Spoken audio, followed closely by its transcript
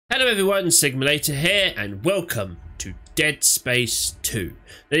Hello everyone, Sigmulator here and welcome to Dead Space 2.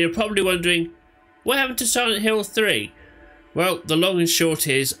 Now you're probably wondering, what happened to Silent Hill 3? Well, the long and short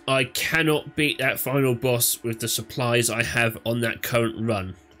is, I cannot beat that final boss with the supplies I have on that current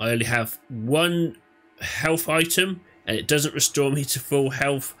run. I only have one health item and it doesn't restore me to full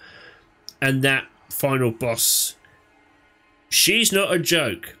health. And that final boss, she's not a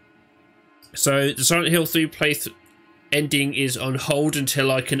joke. So the Silent Hill 3 playthrough ending is on hold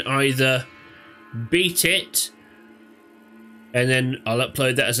until I can either beat it and then I'll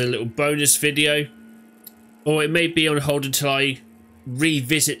upload that as a little bonus video, or it may be on hold until I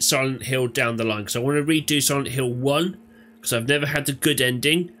revisit Silent Hill down the line, because I want to redo Silent Hill 1 because I've never had the good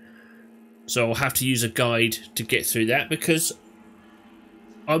ending, so I'll have to use a guide to get through that, because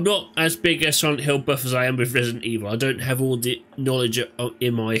I'm not as big a Silent Hill buff as I am with Resident Evil. I don't have all the knowledge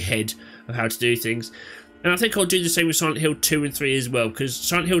in my head of how to do things. And I think I'll do the same with Silent Hill 2 and 3 as well, because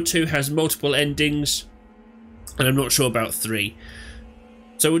Silent Hill 2 has multiple endings, and I'm not sure about 3.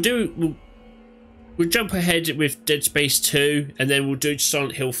 So we'll jump ahead with Dead Space 2, and then we'll do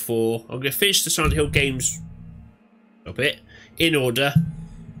Silent Hill 4. I'm going to finish the Silent Hill games a bit in order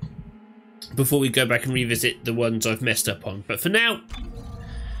before we go back and revisit the ones I've messed up on. But for now,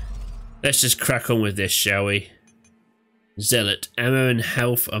 let's just crack on with this, shall we? Zealot. Ammo and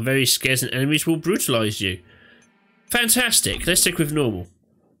health are very scarce and enemies will brutalise you. Fantastic. Let's stick with normal.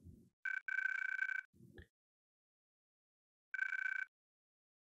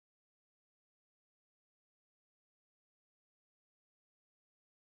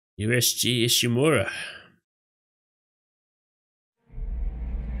 USG Ishimura.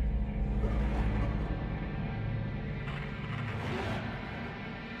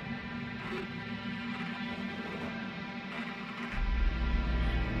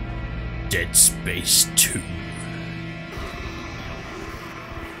 Dead Space 2.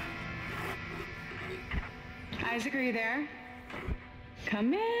 Isaac, are you there?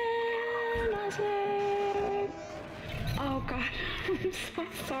 Come in, Isaac. Oh God, I'm so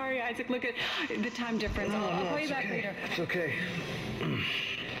sorry, Isaac. Look at the time difference. I'll call you back later. It's okay.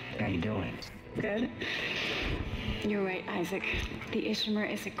 How you doing? Good. You're right, Isaac. The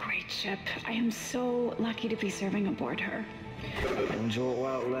Ishimura is a great ship. I am so lucky to be serving aboard her. Enjoy it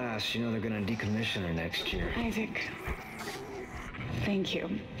while it lasts. You know they're gonna decommission her next year. Isaac, thank you.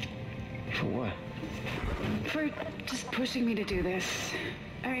 For what? For just pushing me to do this.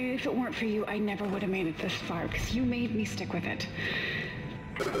 I mean, if it weren't for you, I never would have made it this far, because you made me stick with it.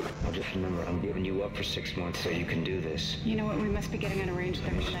 I'll just remember, I'm giving you up for 6 months so you can do this. You know what? We must be getting on a range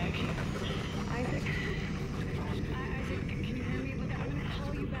there, Isaac. Isaac, can you hear me? Look, I'm going to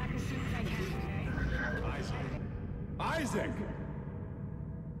call you back as soon as I can, okay? Isaac!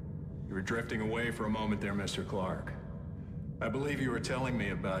 You were drifting away for a moment there, Mr. Clark. I believe you were telling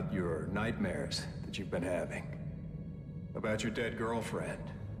me about your nightmares that you've been having. About your dead girlfriend.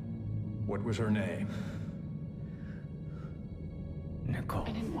 What was her name? Nicole.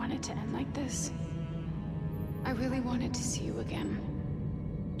 I didn't want it to end like this. I really wanted to see you again.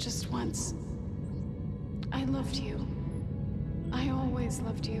 Just once. I loved you. I always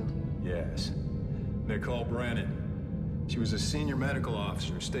loved you. Yes. Nicole Brennan. She was a senior medical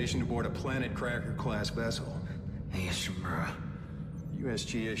officer stationed aboard a Planet Cracker-class vessel. The Ishimura.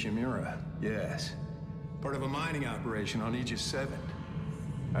 USG Ishimura, yes. Part of a mining operation on Aegis 7.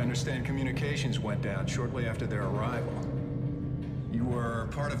 I understand communications went down shortly after their arrival. You were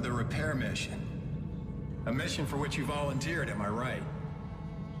part of the repair mission. A mission for which you volunteered, am I right?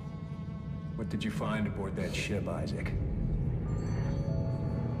 What did you find aboard that ship, Isaac?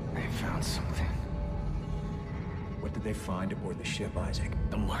 They found something. What did they find aboard the ship, Isaac?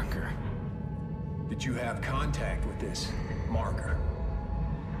 The marker. Did you have contact with this marker?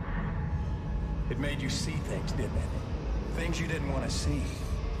 It made you see things, didn't it? Things you didn't want to see.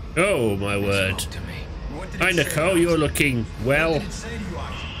 Oh my word. To me. What did Hi it say, Nicole, Isaac? you're looking well. What did it say to you,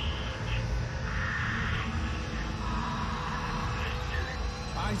 Isaac?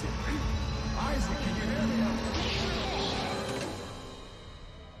 Isaac? Isaac, can you hear me?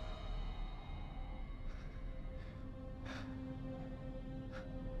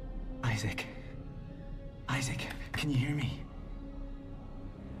 Isaac. Isaac, can you hear me?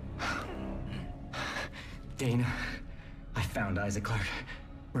 Dana, I found Isaac Clarke.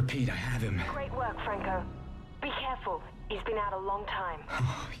 Repeat, I have him. Great work, Franco. Be careful. He's been out a long time.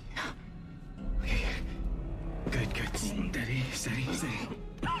 Oh, yeah. Okay. Good. Steady.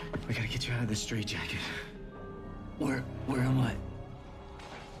 We gotta get you out of this straitjacket. Where am I?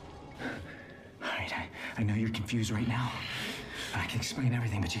 All right, I know you're confused right now. I can explain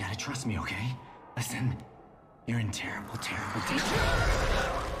everything, but you gotta trust me, okay? Listen, you're in terrible danger.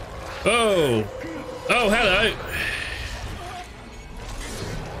 Oh! Oh, hello!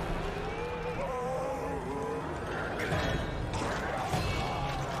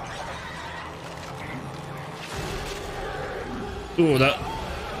 Oh, that...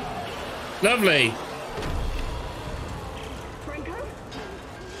 Lovely! Franco?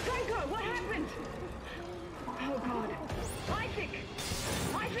 Franco, what happened? Oh God. Isaac!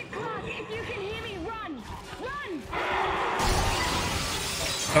 Isaac Clarke, if you can hear me, run! Run!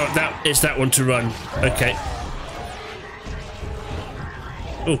 Oh, it's that one to run. Okay.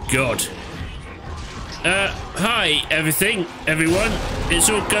 Oh, God. Hi, everyone. It's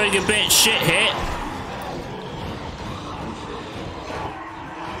all going a bit shit here.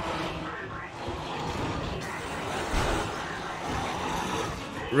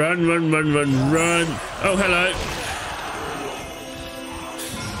 Run, run, run, run, run. Oh, hello.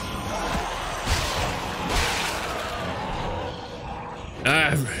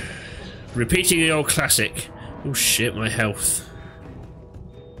 Repeating the old classic. Oh shit, my health.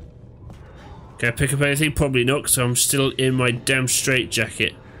 Can I pick up anything? Probably not, because I'm still in my damn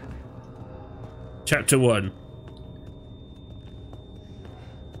straitjacket. Chapter 1.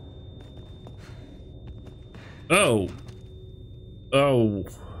 Oh. Oh.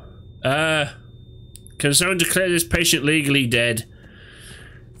 Can someone declare this patient legally dead?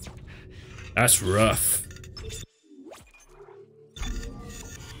 That's rough.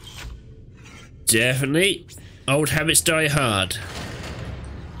 Definitely. Old habits die hard.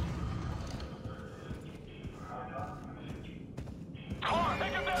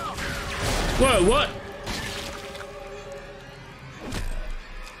 Whoa, what?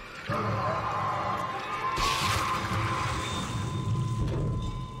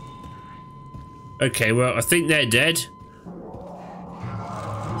 Okay, well, I think they're dead.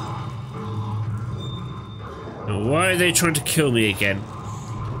 Now, why are they trying to kill me again?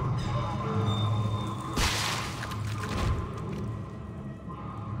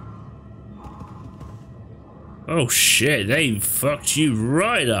 Oh shit, they fucked you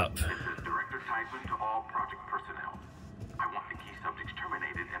right up. This is Director Tideman to all project personnel. I want the key subjects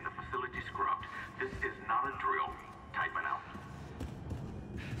terminated and the facility scrubbed. This is not a drill. Tideman out.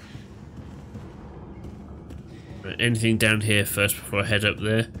 Right, anything down here first before I head up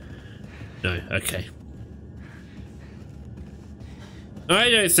there? No, okay. I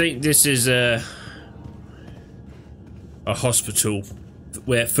don't think this is a hospital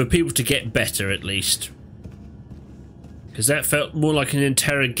where for people to get better, at least. Because that felt more like an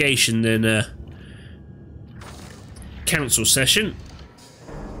interrogation than a council session.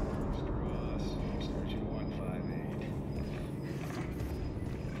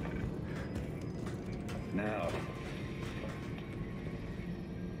 Now.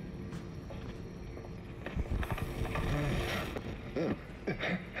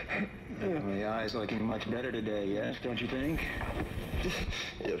 The eye's looking much better today, yes, don't you think?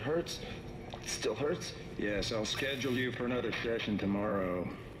 It hurts. It still hurts? Yes, I'll schedule you for another session tomorrow.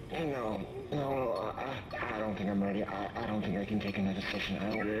 No, I don't think I'm ready. I don't think I can take another session.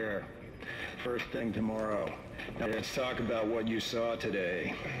 There. First thing tomorrow. Now let's talk about what you saw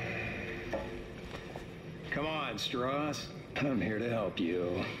today. Come on, Strauss. I'm here to help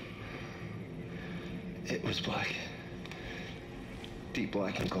you. It was black. Deep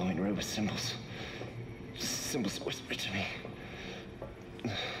black and glowing red with symbols. Symbols whispered to me.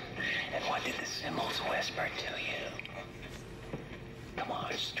 And what did the symbols whisper to you? Come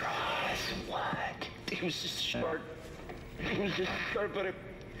on, Strauss. What? It was just short. It was just short, but it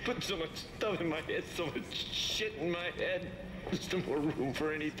put so much stuff in my head, so much shit in my head. There's no more room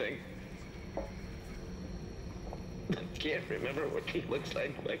for anything. I can't remember what he looks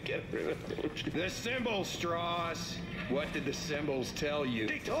like. I can't remember what he... The symbols, Strauss. What did the symbols tell you?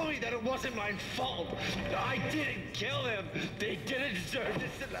 They told me that it wasn't my fault. I didn't kill him. They didn't deserve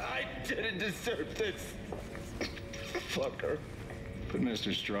this, and I didn't deserve this. Fucker. Put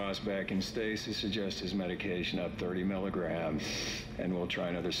Mr. Strauss back in stasis, adjust his medication up 30 milligrams, and we'll try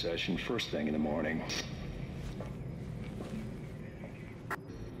another session first thing in the morning.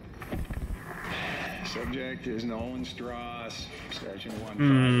 Subject is Nolan Strauss, session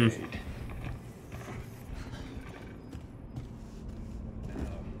 158.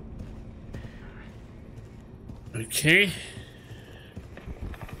 Okay.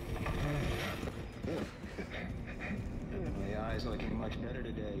 The eye's looking much better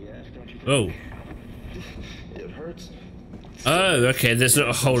today, yes, don't you think? Oh. It hurts. Oh, okay, there's not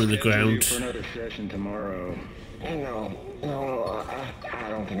a hole in the Schedule you ground. for another session tomorrow. No, I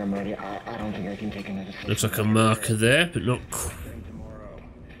don't think I'm ready. I don't think I can take another session. Looks like a marker there, but not... Tomorrow.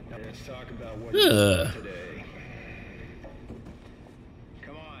 Now let's talk about what you saw today.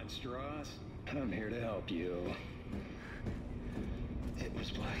 Come on, Strauss. I'm here to help you. It was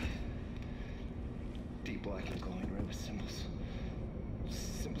black. Deep black and glowing red with symbols.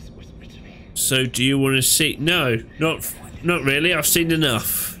 Symbols whispered to me. So do you want to see? No, not really. I've seen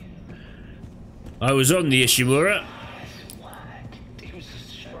enough. I was on the Ishimura. It was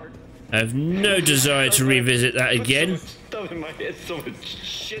a shark. I have no desire to revisit that again. So much stuff in my head, so much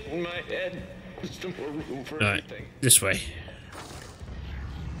shit in my head. There's no more room for Right, everything. this way.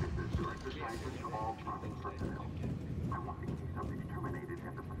 All project personnel. I want the key subjects terminated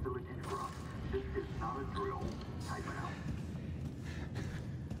and the facility scrubbed. This is not a drill. Type out.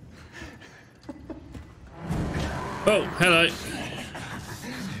 Oh, hello.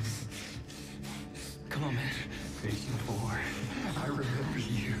 Come on, man. Station 4. I remember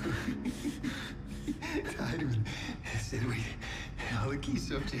you. Tied said we all the key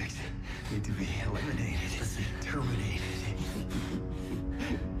subjects need to be eliminated. Listen, terminated.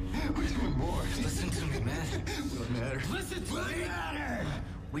 Which one more? Listen to me, man. What matter? Listen to me. Matter.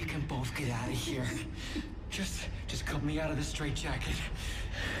 We can both get out of here. Just cut me out of this straitjacket.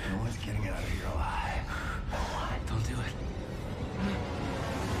 No one's getting out of here alive. No one. Don't do it.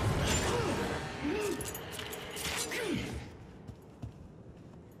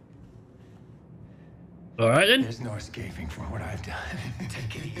 All right then. There's no escaping from what I've done.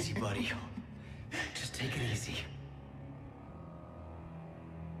 Take it easy, buddy. Just take it easy.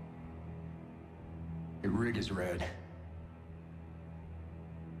 Your rig is red.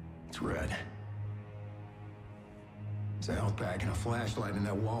 It's red. There's a health pack and a flashlight in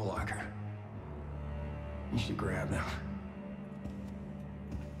that wall locker. You should grab them.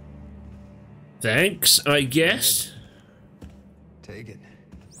 Thanks, I guess. Take it.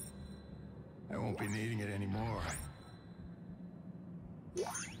 I won't be needing it anymore.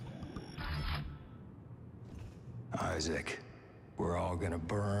 Isaac, we're all gonna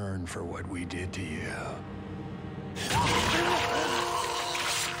burn for what we did to you.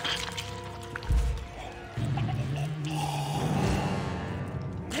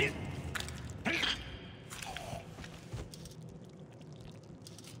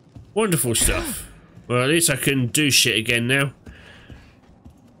 Wonderful stuff. Well, at least I can do shit again now.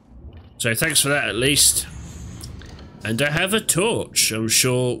 So thanks for that, at least. And I have a torch. I'm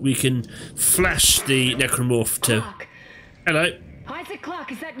sure we can flash the necromorph to... Clark. Hello. Isaac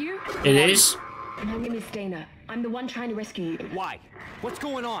Clark, is that you? It is. My name is Dana. I'm the one trying to rescue you. Why? What's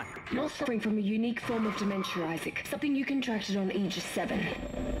going on? You're suffering from a unique form of dementia, Isaac. Something you contracted on Aegis 7.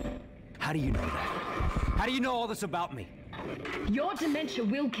 How do you know that? How do you know all this about me? Your dementia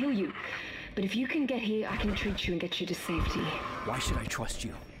will kill you. But if you can get here, I can treat you and get you to safety. Why should I trust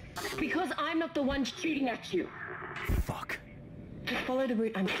you? Because I'm not the one shooting at you. Fuck. Just follow the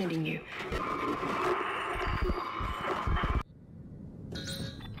route I'm sending you.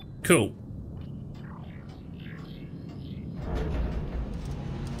 Cool.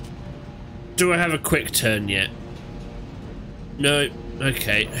 Do I have a quick turn yet? No.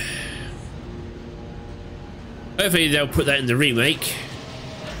 Okay. Hopefully they'll put that in the remake.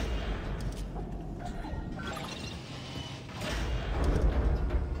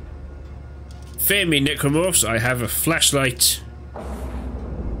 Fear me, necromorphs, I have a flashlight.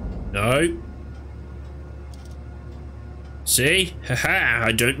 No. See? Haha,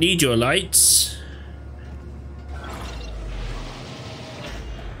 I don't need your lights.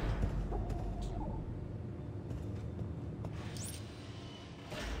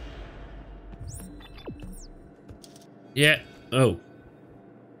 Yeah. Oh.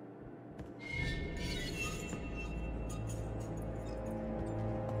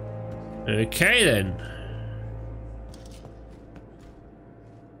 Okay then.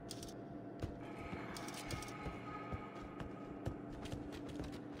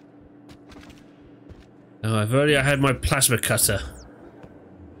 Oh, I had my plasma cutter.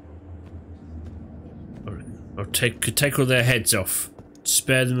 I'll take all their heads off.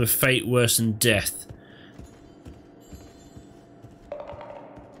 Spare them a fate worse than death.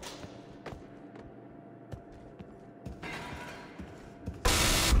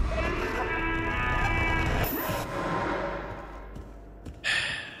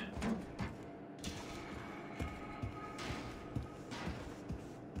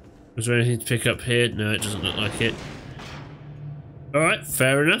 Was there anything to pick up here? No, it doesn't look like it. Alright,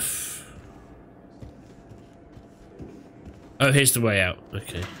 fair enough. Oh, here's the way out.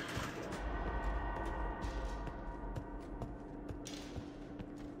 Okay.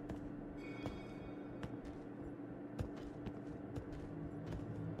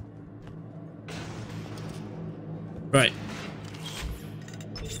 Right.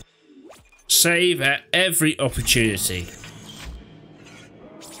 Save at every opportunity.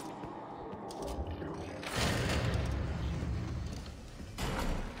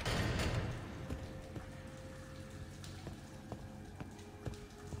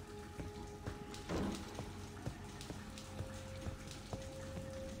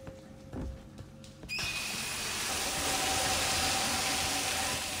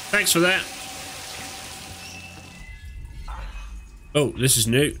 thanks for that. Oh, this is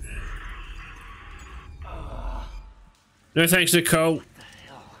new. No thanks, Nicole.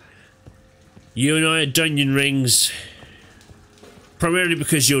 You and I are Dunyan Rings. Primarily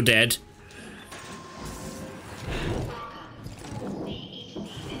because you're dead.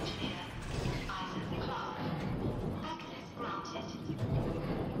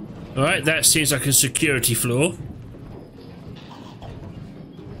 Alright, that seems like a security flaw.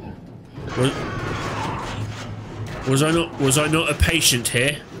 Was I not a patient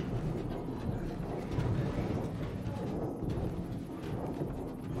here?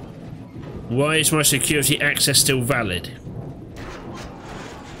 Why is my security access still valid?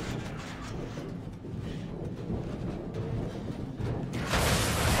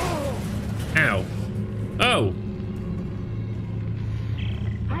 Ow. Oh.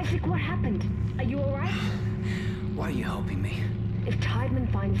 Isaac, what happened? Are you alright? Why are you helping me? If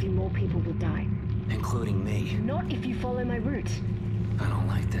Tideman finds you, more people will die. Including me. Not if you follow my route. I don't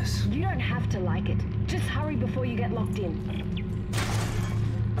like this. You don't have to like it. Just hurry before you get locked in.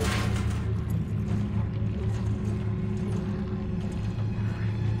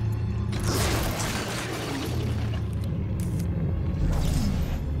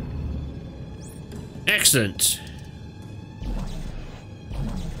 Excellent.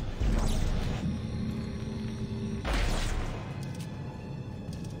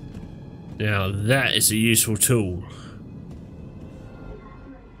 Now that is a useful tool.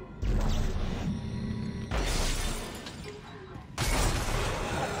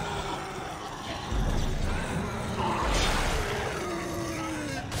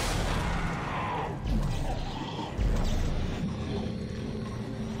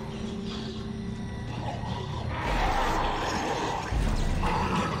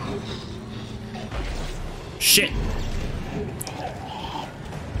 Shit.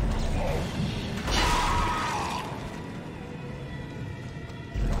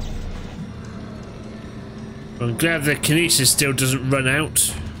 I'm glad the kinesis still doesn't run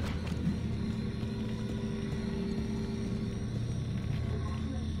out.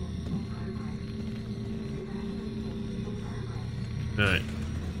 Right.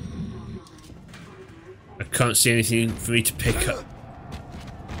 I can't see anything for me to pick up.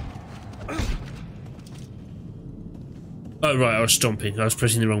 Oh right, I was stomping. I was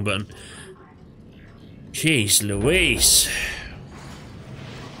pressing the wrong button. Jeez Louise.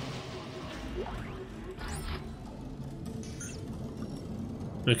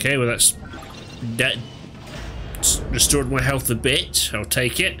 Okay, well that restored my health a bit. I'll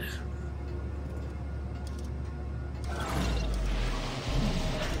take it.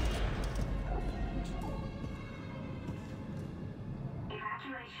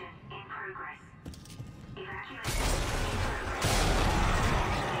 Evacuation in progress.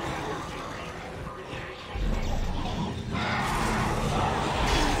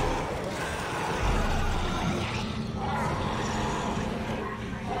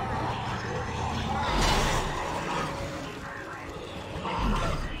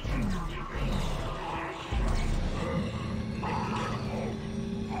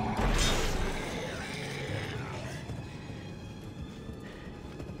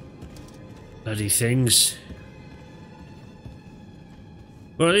 Bloody things.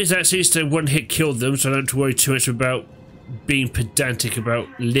 Well, at least that seems to one-hit kill them, so I don't have to worry too much about being pedantic about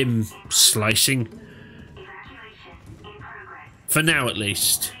limb slicing. For now, at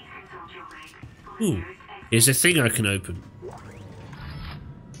least. Ooh, here's a thing I can open.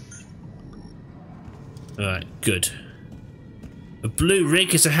 Alright, good. A blue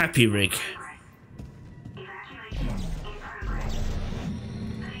rig is a happy rig.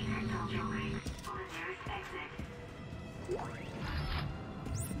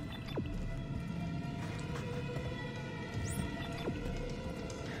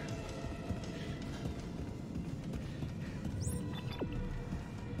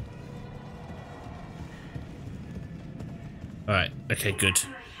 Alright, okay, good.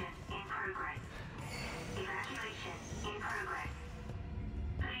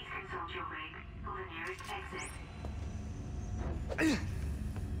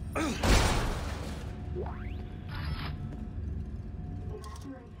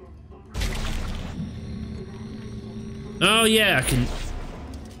 Oh yeah, I can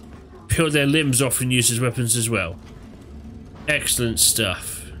peel their limbs off and use as weapons as well. Excellent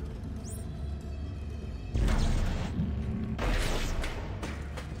stuff.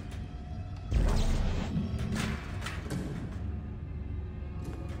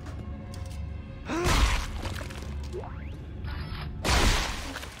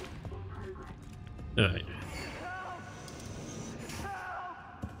 Alright.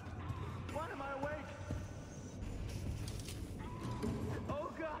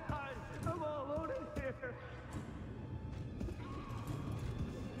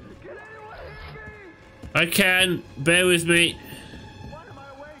 I can. Bear with me. Why am I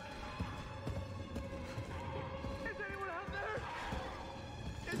awake? Is anyone out there?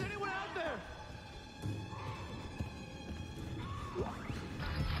 Is anyone out there?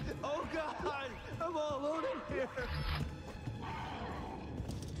 Oh God! I'm all alone in here.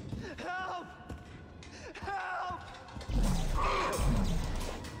 Help! Help!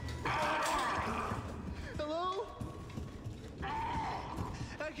 Hello?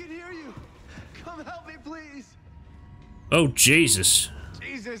 I can hear you. Come help me, please. Oh, Jesus.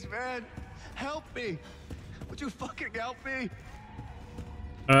 Jesus, man. Help me. Would you fucking help me?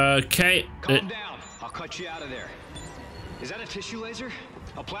 Okay. Calm down. I'll cut you out of there. Is that a tissue laser?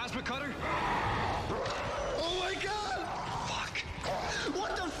 A plasma cutter? Oh my God! Fuck!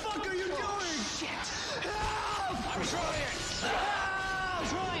 What the fuck are you doing? Shit! Help! I'm trying.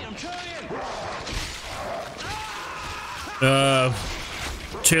 I'm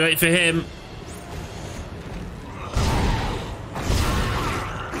trying. Too late for him.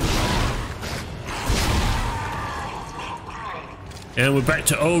 And we're back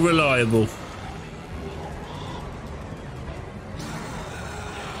to old reliable.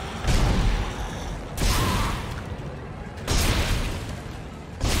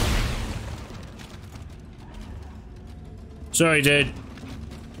 Sorry, dude.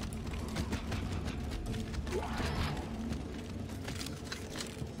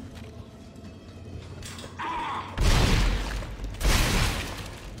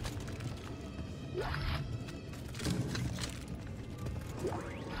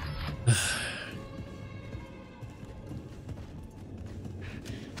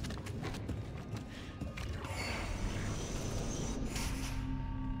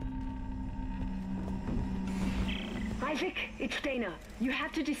 Isaac, it's Dana. You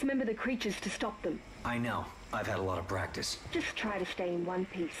have to dismember the creatures to stop them. I know. I've had a lot of practice. Just try to stay in one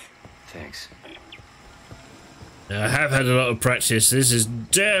piece. Thanks. I have had a lot of practice. This is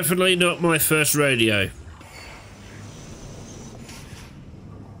definitely not my first rodeo.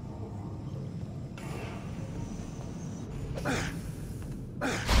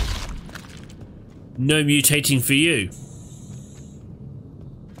 No mutating for you.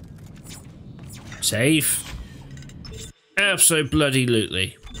 Save.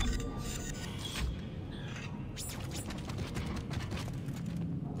 Abso-bloody-lutely.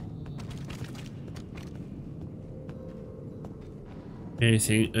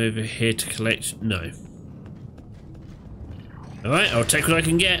 Anything over here to collect? No. Alright, I'll take what I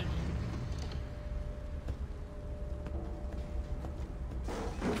can get.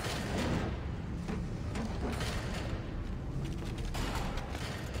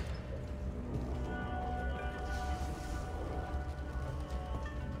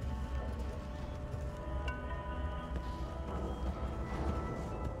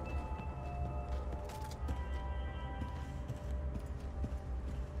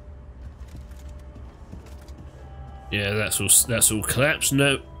 Yeah, that's all collapsed.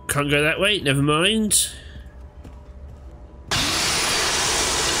 No, can't go that way. Never mind.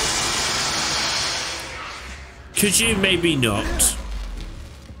 Could you maybe not?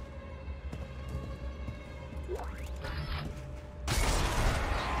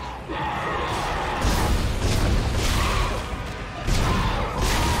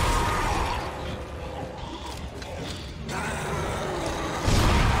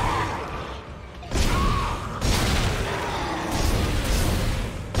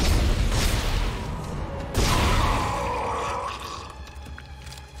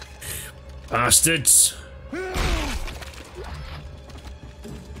 Bastards!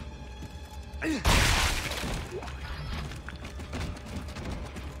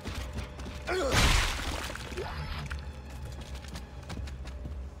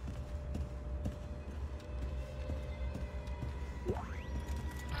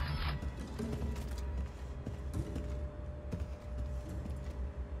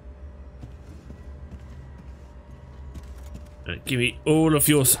 Give me all of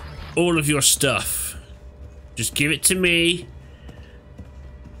your stuff. Just give it to me,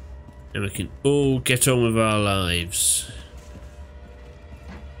 and we can all get on with our lives.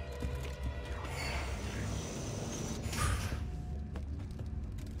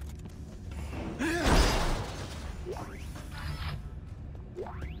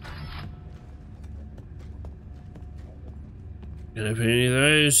 Can I open any of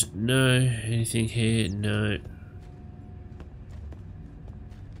those? No. Anything here? No.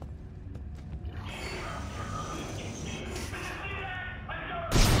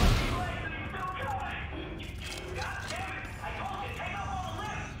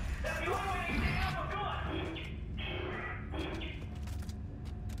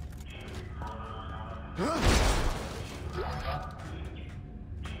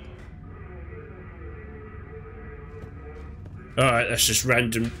 Alright, that's just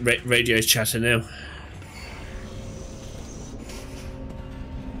random radio chatter now.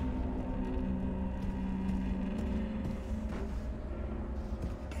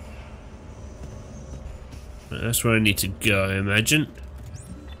 That's where I need to go, I imagine.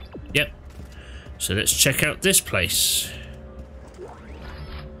 Yep. So let's check out this place.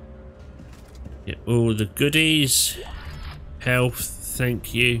 Get all the goodies. Health,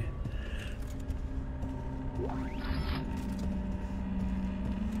 thank you.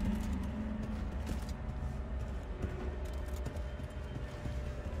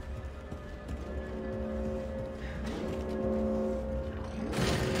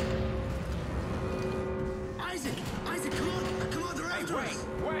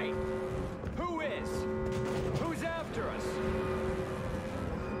 Wait! Who is? Who's after us?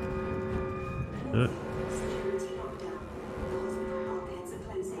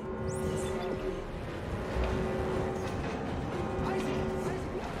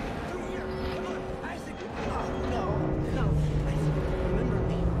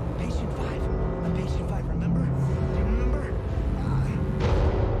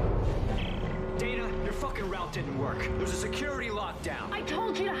 Didn't work. There's a security lockdown. I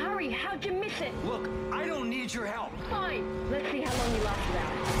told you to hurry. How'd you miss it? Look, I don't need your help. Fine. Let's see how long you lasted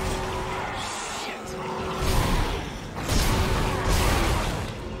out.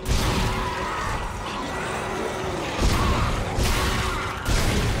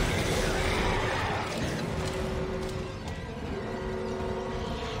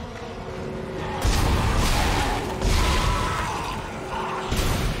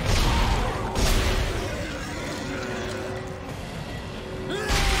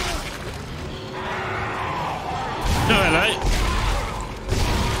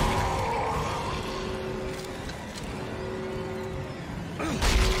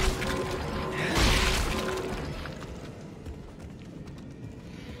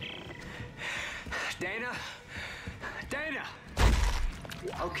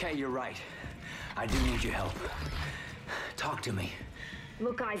 Okay, you're right. I do need your help. Talk to me.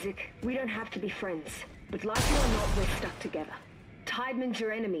 Look, Isaac, we don't have to be friends. But like it or not, we're stuck together. Tideman's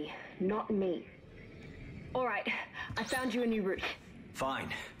your enemy, not me. Alright, I found you a new route.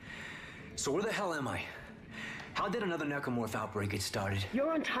 Fine. So where the hell am I? How did another necromorph outbreak get started?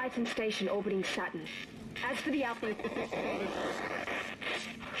 You're on Titan Station orbiting Saturn. As for the outbreak...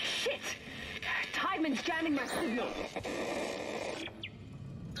 Shit! Tideman's jamming my signal.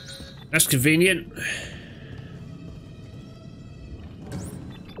 That's convenient.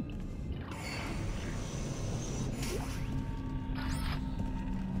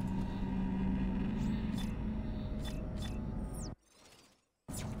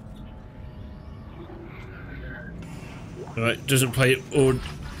 Alright, doesn't play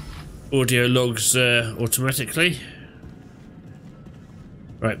audio logs automatically.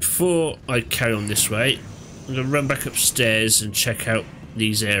 Right, before I carry on this way, I'm going to run back upstairs and check out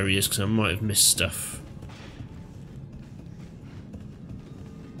these areas because I might have missed stuff.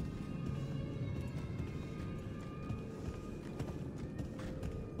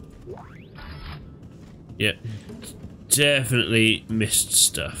 Yep, definitely missed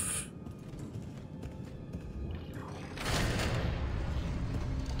stuff.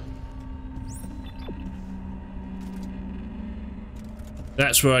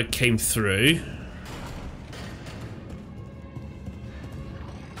 That's where I came through.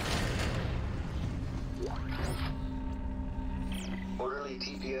 Orderly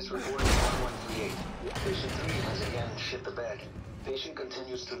TPS reporting 1138. Patient 3 has again shit the bed. Patient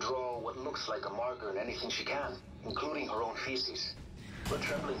continues to draw what looks like a marker in anything she can, including her own feces. Her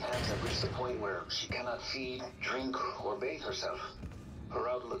trembling hands have reached the point where she cannot feed, drink, or bathe herself. Her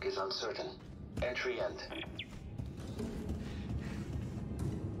outlook is uncertain. Entry end.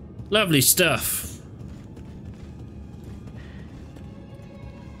 Lovely stuff.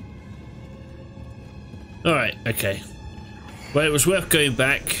 Alright, okay. Well, it was worth going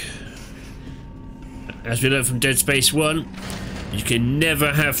back. As we learned from Dead Space 1, you can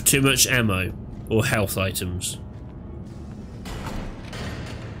never have too much ammo or health items.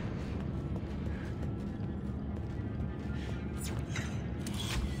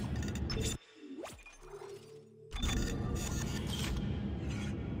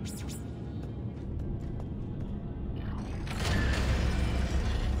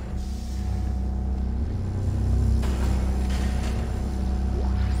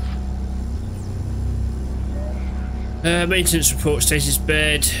 Maintenance report, stasis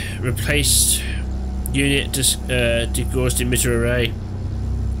bed, replaced unit, degaussed emitter array.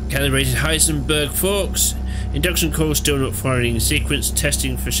 Calibrated Heisenberg forks. Induction core still not firing in sequence.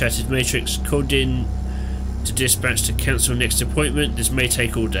 Testing for shattered matrix. Called in to dispatch to cancel next appointment. This may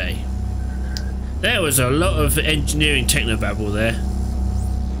take all day. There was a lot of engineering technobabble there.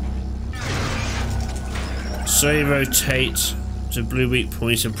 So rotate to blue weak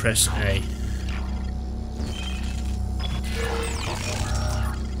point and press A.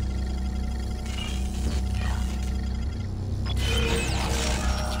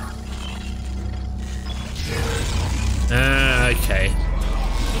 Ah, okay.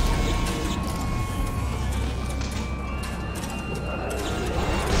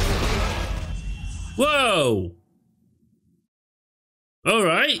 Whoa!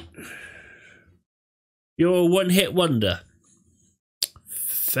 Alright. You're a one-hit wonder.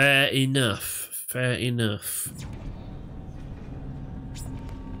 Fair enough. Fair enough.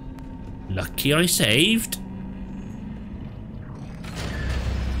 Lucky I saved.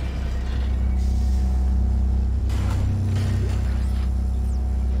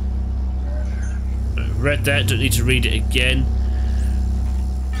 Read that, don't need to read it again.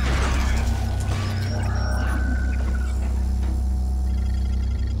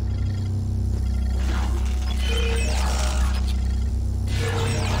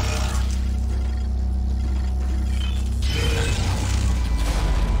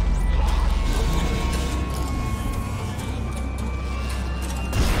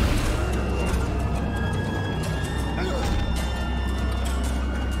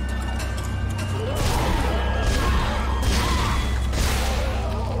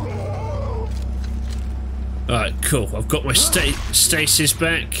 Alright, cool. I've got my stasis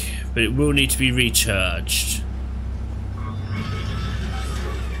back, but it will need to be recharged.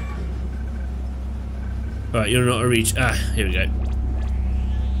 Alright, you're not a reach. Ah, here we go.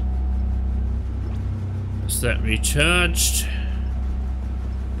 Is that recharged?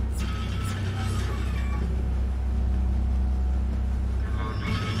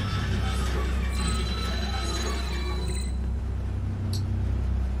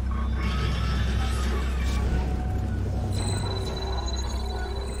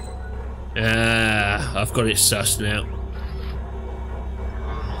 I've got it sussed now.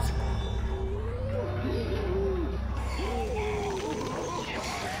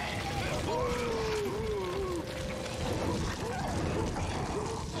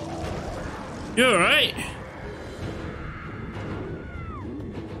 You alright?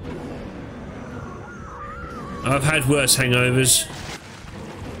 I've had worse hangovers.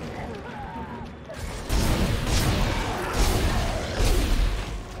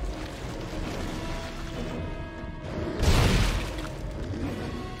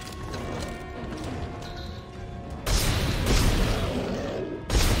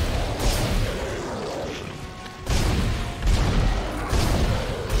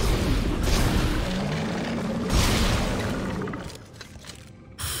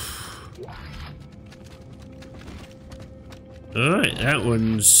 Alright, that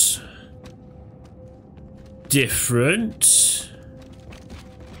one's different.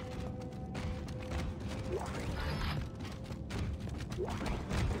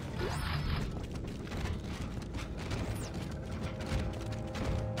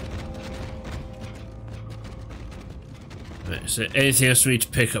 Right, so anything else we need to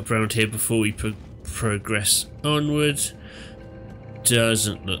pick up around here before we progress onward?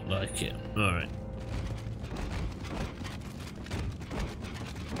 Doesn't look like it. Alright.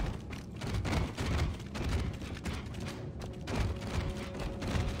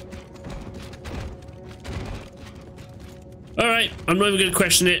 Alright, I'm not even going to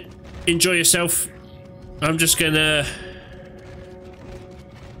question it. Enjoy yourself. I'm just going to...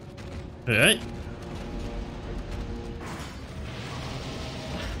 Alright.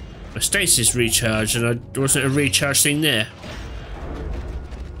 My stasis recharged and there wasn't a recharge thing there.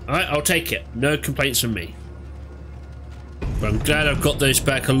 Alright, I'll take it. No complaints from me. But I'm glad I've got those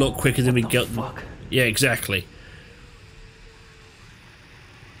back a lot quicker than we got them. Yeah, exactly.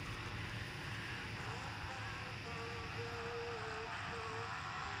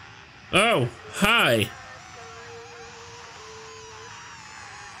 Oh, hi.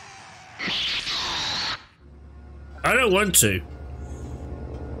 I don't want to.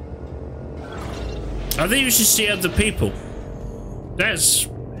 I think you should see other people. I think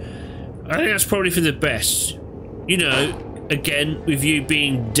that's probably for the best. You know, again, with you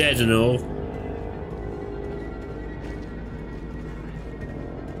being dead and all.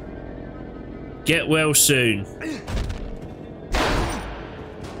 Get well soon.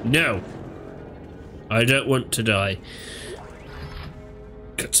 No. I don't want to die.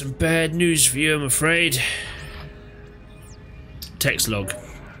 Got some bad news for you, I'm afraid. Text log.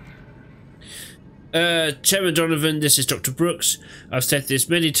 Chairman Donovan, this is Dr. Brooks. I've said this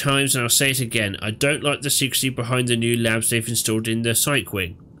many times and I'll say it again. I don't like the secrecy behind the new labs they've installed in the psych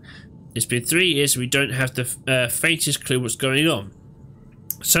wing. It's been 3 years and we don't have the faintest clue what's going on.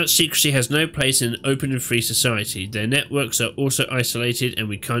 Such secrecy has no place in an open and free society. Their networks are also isolated and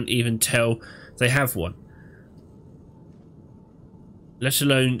we can't even tell they have one. Let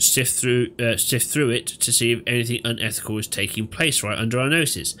alone sift through it to see if anything unethical is taking place right under our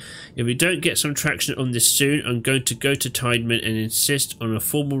noses. If we don't get some traction on this soon, I'm going to go to Tiedemann and insist on a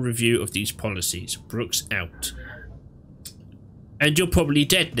formal review of these policies. Brooks out. And you're probably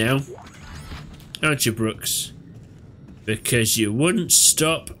dead now, aren't you, Brooks? Because you wouldn't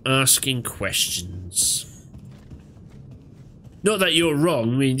stop asking questions. Not that you're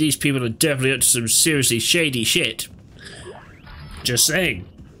wrong, I mean, these people are definitely up to some seriously shady shit. Just saying.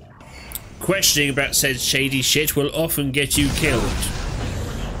 Questioning about said shady shit will often get you killed.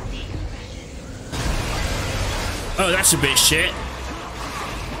 Oh, that's a bit shit.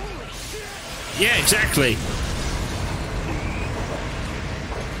 Yeah, exactly.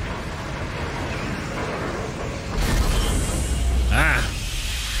 Ah.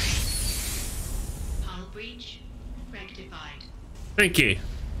 Hull breach rectified. Thank you.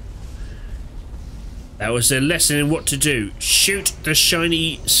 That was a lesson in what to do. Shoot the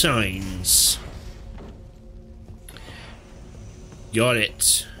shiny signs. Got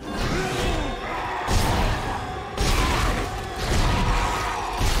it.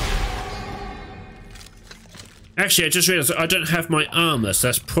 Actually, I just realised I don't have my armour, so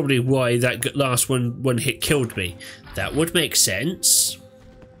that's probably why that last one hit killed me. That would make sense.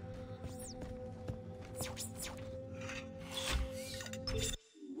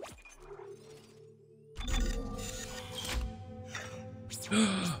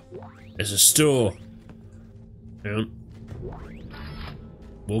 There's a store. Hang on.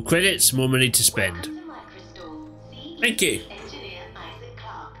 More credits, more money to spend. Thank you. Engineer Isaac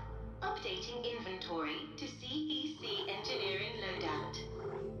Clarke. Updating inventory to CEC engineering loadout.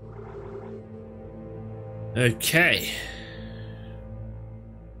 Okay.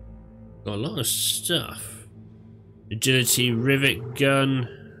 Got a lot of stuff. Agility rivet gun.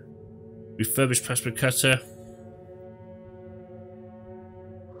 Refurbished plasma cutter.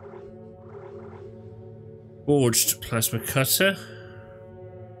 Forged plasma cutter.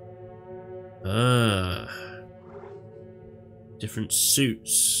 Ah. Different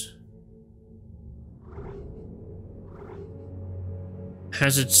suits.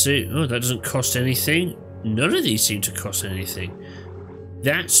 Hazard suit. Oh, that doesn't cost anything. None of these seem to cost anything.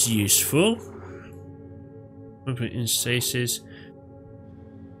 That's useful. Open in stasis.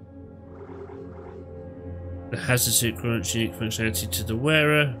 The hazard suit grants unique functionality to the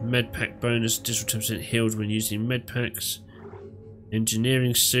wearer. Medpack bonus, additional 10% healed when using medpacks.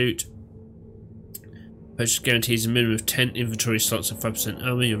 Engineering suit. Purchase guarantees a minimum of 10 inventory slots and 5%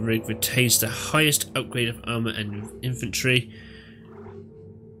 armor. Your rig retains the highest upgrade of armor and infantry.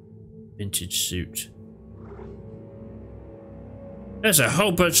 Vintage suit. There's a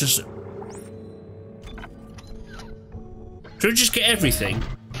whole bunch of... Should we just get everything?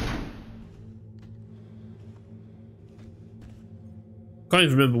 Can't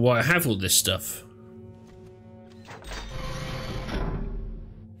even remember why I have all this stuff.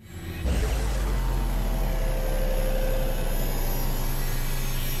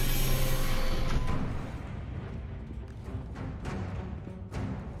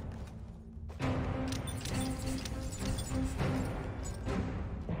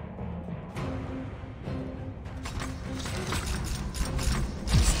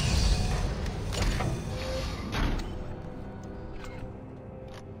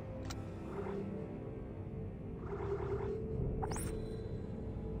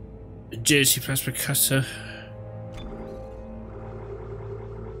 Agility plasma cutter.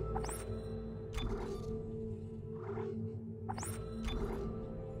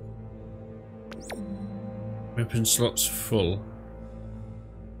 Weapon slots full.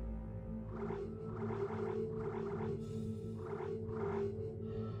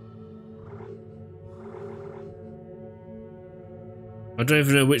 I don't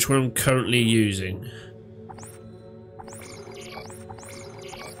even know which one I'm currently using.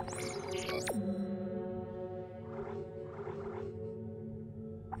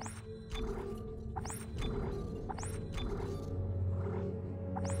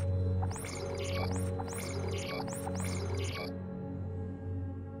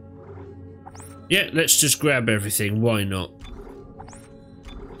 Yeah, let's just grab everything, why not?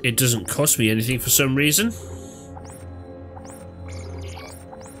 It doesn't cost me anything for some reason.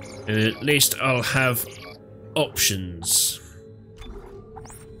 And at least I'll have options.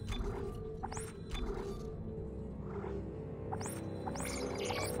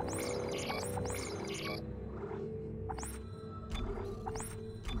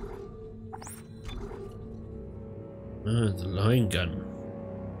 The line gun.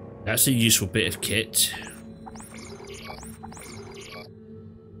 That's a useful bit of kit.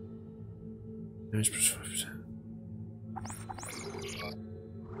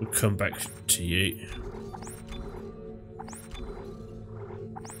 We'll come back to you.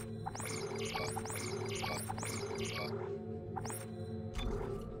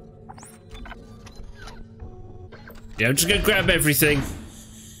 Yeah, I'm just gonna grab everything.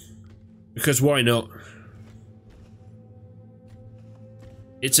 Because why not?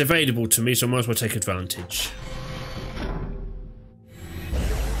 It's available to me, so I might as well take advantage.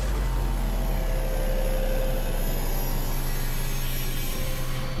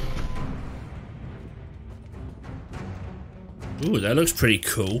 Ooh, that looks pretty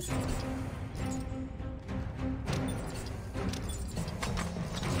cool.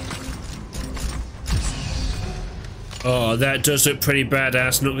 Oh, that does look pretty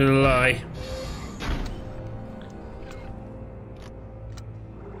badass, not gonna lie.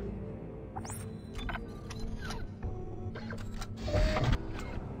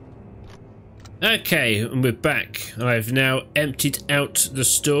 Okay, and we're back. I've now emptied out the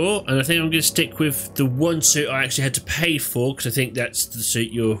store, and I think I'm going to stick with the one suit I actually had to pay for, because I think that's the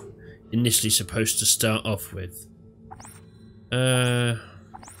suit you're initially supposed to start off with.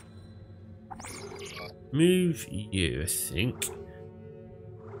 Move you, I think.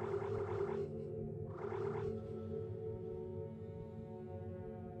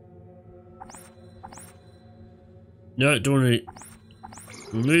 No, I don't want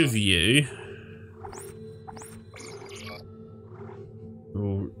to move you.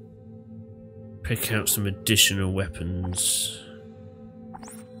 We'll pick out some additional weapons.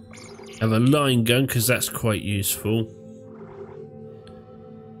 Have a line gun because that's quite useful.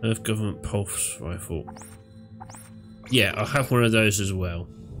 Earth Government Pulse Rifle. Yeah, I'll have one of those as well.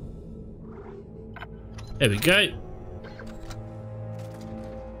 There we go.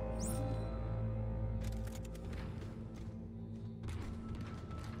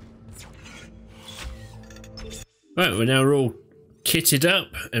 Right, we're now all kitted up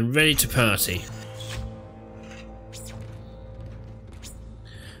and ready to party.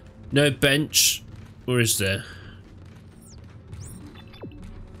 No bench, or is there?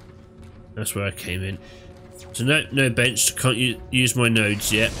 That's where I came in. So no bench, can't use my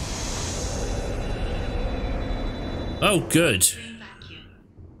nodes yet. Oh, good.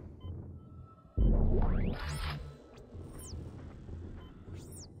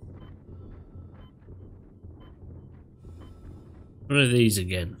 What are these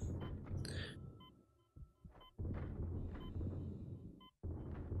again?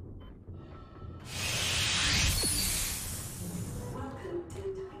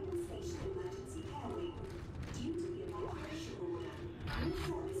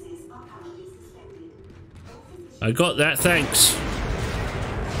 I got that, thanks.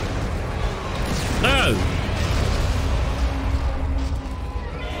 No!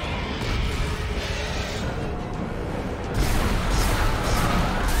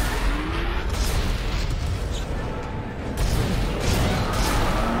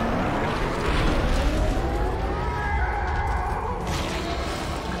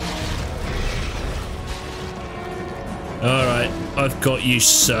 Alright, I've got you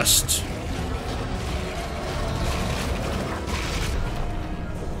sussed.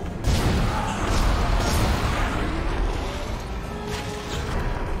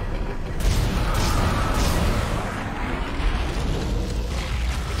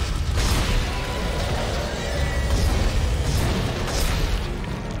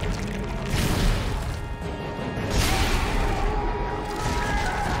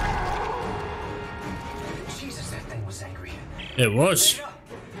 It was.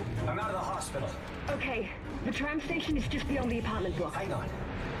 I'm out of the hospital. Okay, the tram station is just beyond the apartment block. Hang on.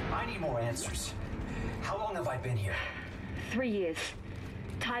 I need more answers. How long have I been here? 3 years.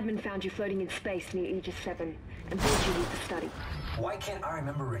 Tideman found you floating in space near Aegis 7 and brought you here to study. Why can't I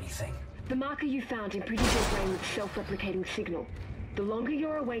remember anything? The marker you found imprinted your brain with self-replicating signal. The longer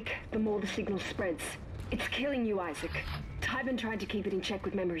you're awake, the more the signal spreads. It's killing you, Isaac. Tideman tried to keep it in check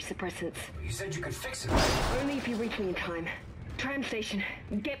with memory suppressants. You said you could fix it, right? Only if you reach me in time. Tram station,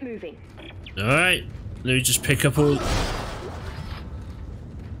 get moving. Alright, let me just pick up all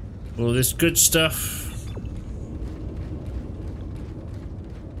this good stuff.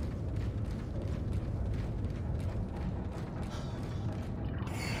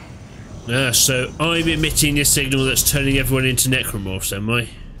 So I'm emitting a signal that's turning everyone into necromorphs, am I?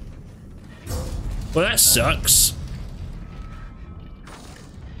 Well, that sucks.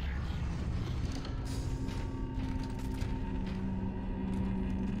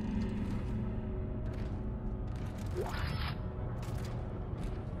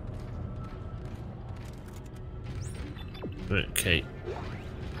 Okay.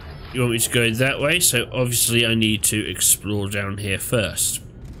 You want me to go that way? So obviously I need to explore down here first.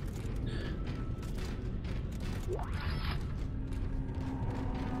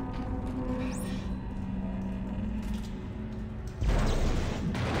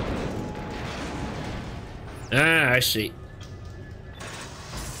 Ah, I see.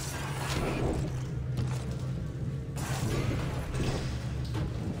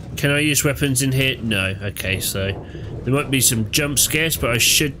 Can I use weapons in here? No. Okay, so there might be some jump scares, but I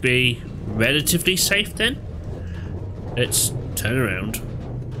should be relatively safe then. Let's turn around.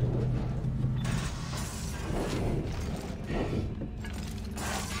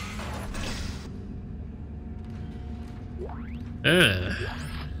 Ah.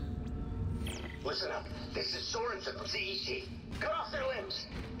 Listen up. This is Sorensen from CEC. Cut off their limbs.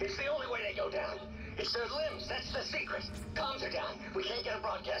 It's the only way they go down. It's their limbs. That's the secret. Comms are down. We can't get a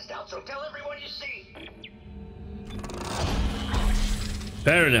broadcast out, so tell everyone you see.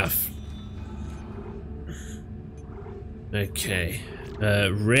 Fair enough. Okay.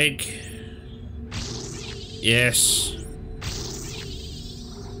 Rig. Yes.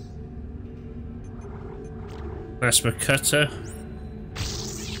 Plasma cutter.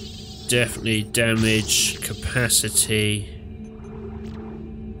 Definitely damage capacity.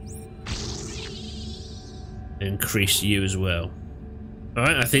 Increase you as well.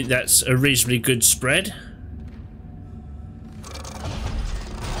 Alright, I think that's a reasonably good spread.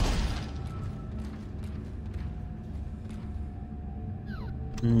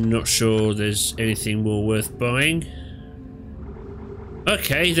 Not sure there's anything more worth buying.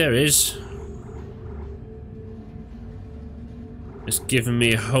 Okay, there is. It's given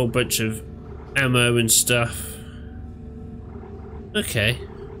me a whole bunch of ammo and stuff. Okay.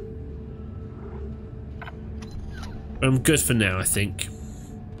 I'm good for now, I think.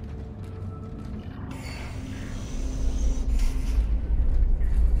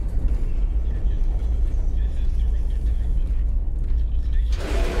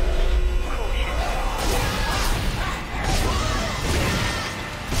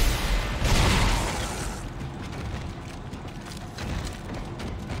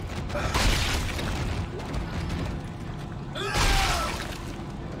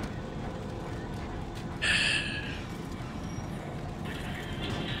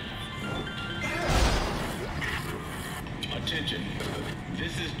 Attention.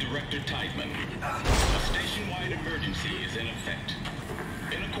 This is Director Tideman. A station-wide emergency is in effect.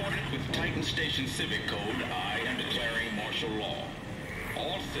 In accordance with Titan Station Civic Code, I am declaring martial law.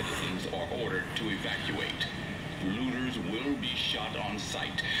 All citizens are ordered to evacuate. Looters will be shot on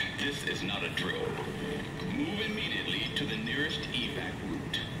sight. This is not a drill. Move immediately to the nearest evac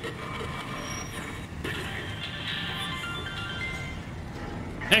route.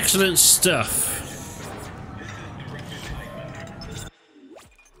 Excellent stuff.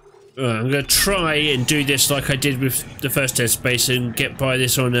 I'm going to try and do this like I did with the first Dead Space and get by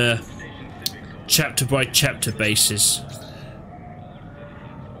this on a chapter by chapter basis.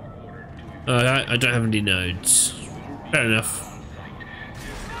 I don't have any nodes. Fair enough.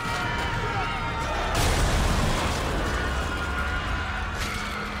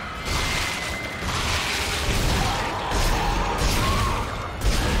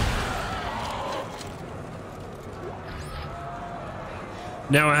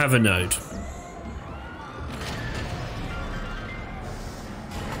 Now I have a node. Do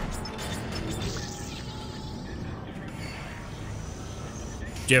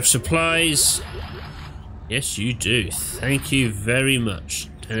you have supplies? Yes, you do. Thank you very much.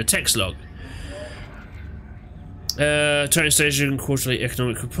 And a text log. Titan Station Quarterly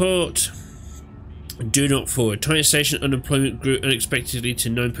Economic Report. Do not forward. Titan Station unemployment grew unexpectedly to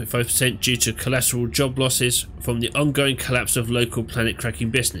 9.5% due to collateral job losses from the ongoing collapse of local planet cracking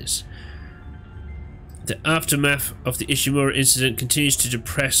business. The aftermath of the Ishimura incident continues to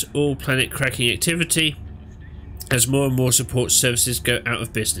depress all planet cracking activity as more and more support services go out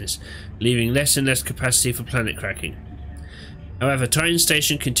of business, leaving less and less capacity for planet cracking. However, Titan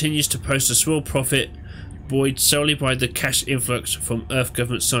Station continues to post a small profit, buoyed solely by the cash influx from Earth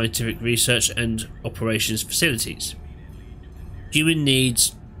government scientific research and operations facilities. Human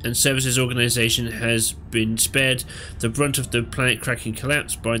Needs and Services Organization has been spared the brunt of the planet cracking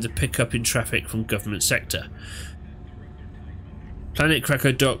collapse by the pickup in traffic from government sector. Planet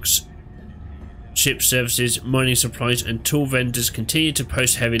Cracker docks, ship services, mining supplies and tool vendors continue to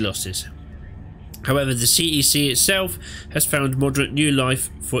post heavy losses. However, the CEC itself has found moderate new life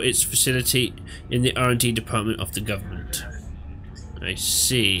for its facility in the R&D department of the government. I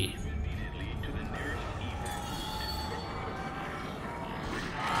see.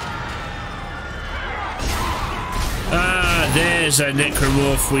 Ah, There's a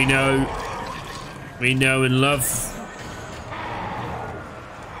necromorph we know and love.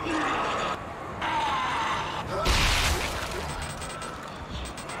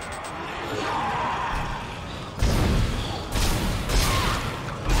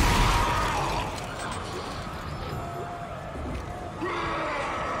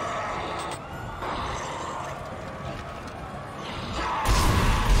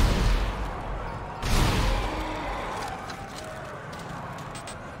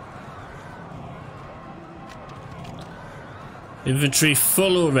 Inventory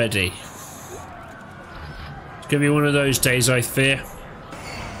full already. It's gonna be one of those days, I fear.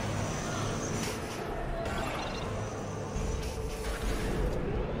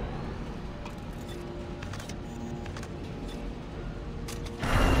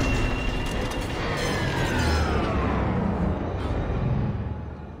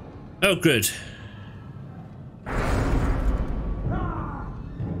 Oh, good.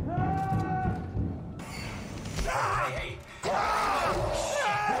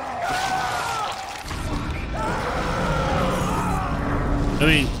 I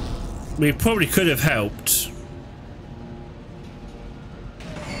mean, we probably could have helped.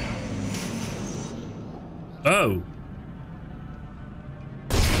 Oh.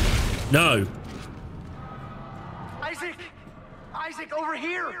 No. Isaac! Isaac, over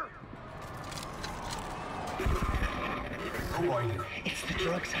here! Who are you? It's the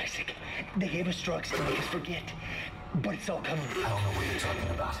drugs, Isaac. They gave us drugs to make us forget. But it's all coming. I don't know what you're talking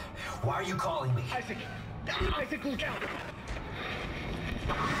about. Why are you calling me? Isaac! Isaac, look out!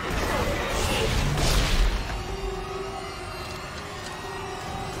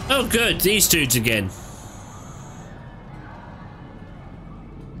 Oh good, these dudes again.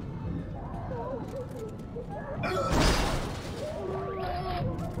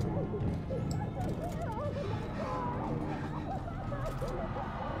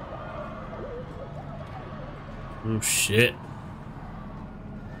 Oh shit.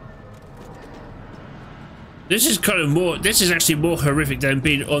 This is kind of more. This is actually more horrific than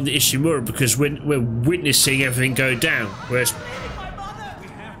being on the Ishimura because we're witnessing everything go down. Whereas, We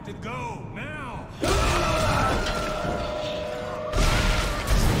have to go now.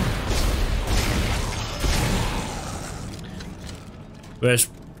 whereas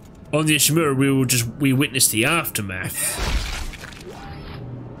on the Ishimura we witness the aftermath.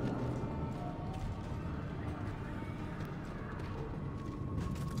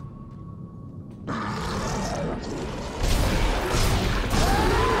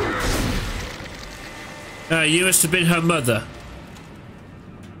 You must have been her mother.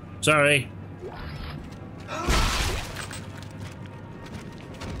 Sorry.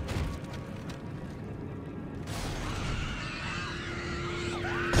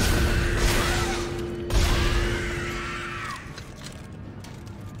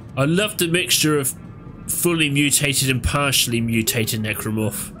 I love the mixture of fully mutated and partially mutated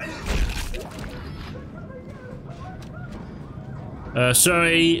necromorph.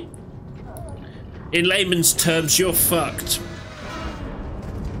 Sorry. In layman's terms, you're fucked.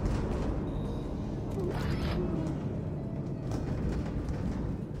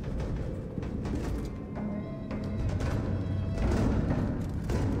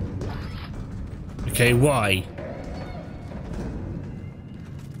 Okay, why?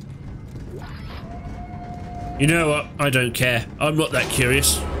 You know what? I don't care. I'm not that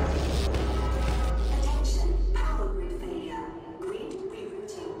curious.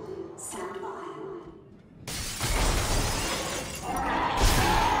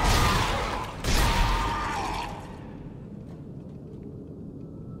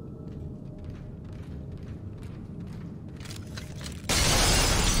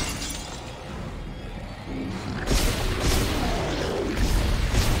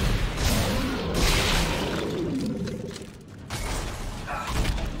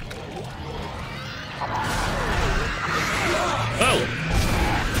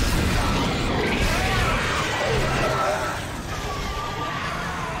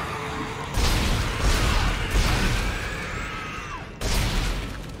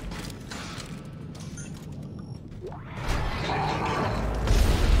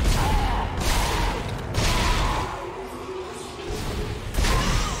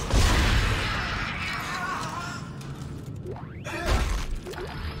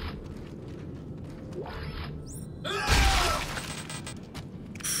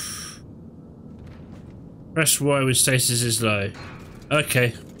 Press Y when status is low.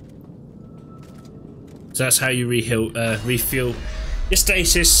 Okay. So that's how you refuel your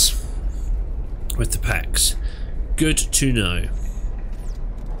stasis with the packs. Good to know.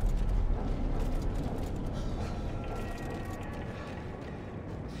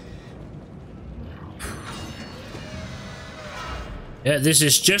 Yeah, this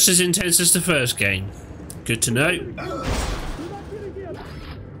is just as intense as the first game. Good to know.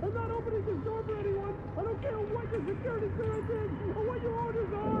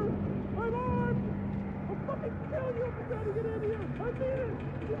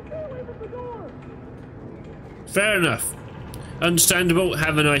 Fair enough. Understandable.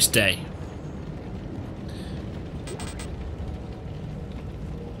 Have a nice day.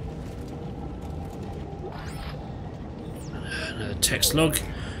 Another text log.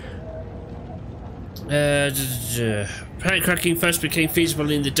 Planet cracking first became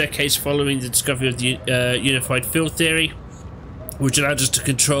feasible in the decades following the discovery of the unified field theory, which allowed us to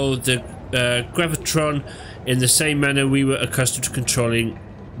control the gravitron in the same manner we were accustomed to controlling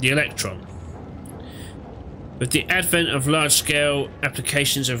the electron. With the advent of large-scale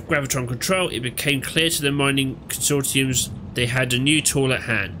applications of gravitron control, it became clear to the mining consortiums they had a new tool at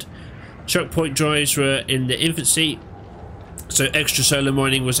hand. Choke point drives were in their infancy, so extrasolar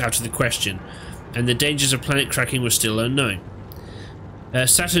mining was out of the question, and the dangers of planet cracking were still unknown.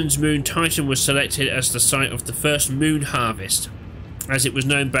 Saturn's moon Titan was selected as the site of the first moon harvest. As it was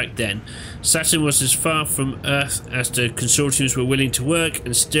known back then, Saturn was as far from Earth as the consortiums were willing to work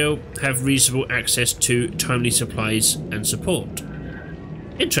and still have reasonable access to timely supplies and support.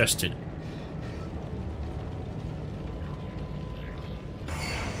 Interesting.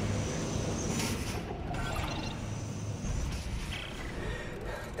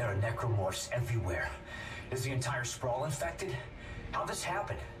 There are necromorphs everywhere. Is the entire sprawl infected? How'd this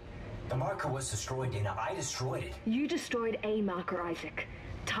happen? The marker was destroyed, Dana. I destroyed it. You destroyed a marker, Isaac.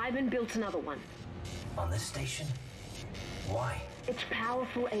 Tybin built another one. On this station? Why? It's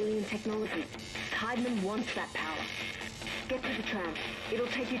powerful alien technology. Tybin wants that power. Get to the tram. It'll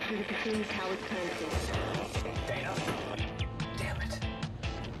take you to the Cassini Tower's planting. Dana? Damn it.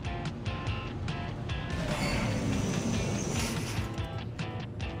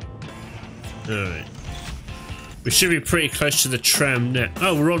 Alright. We should be pretty close to the tram now.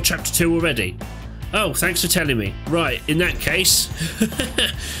 Oh, we're on chapter 2 already. Oh, thanks for telling me. Right, in that case,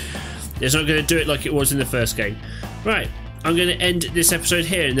 it's not going to do it like it was in the first game. Right, I'm going to end this episode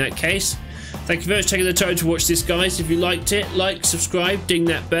here in that case. Thank you very much for taking the time to watch this, guys. If you liked it, like, subscribe, ding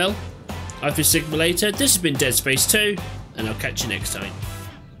that bell. I've been Sigma Later. This has been Dead Space 2, and I'll catch you next time.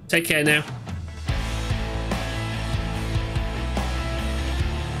 Take care now.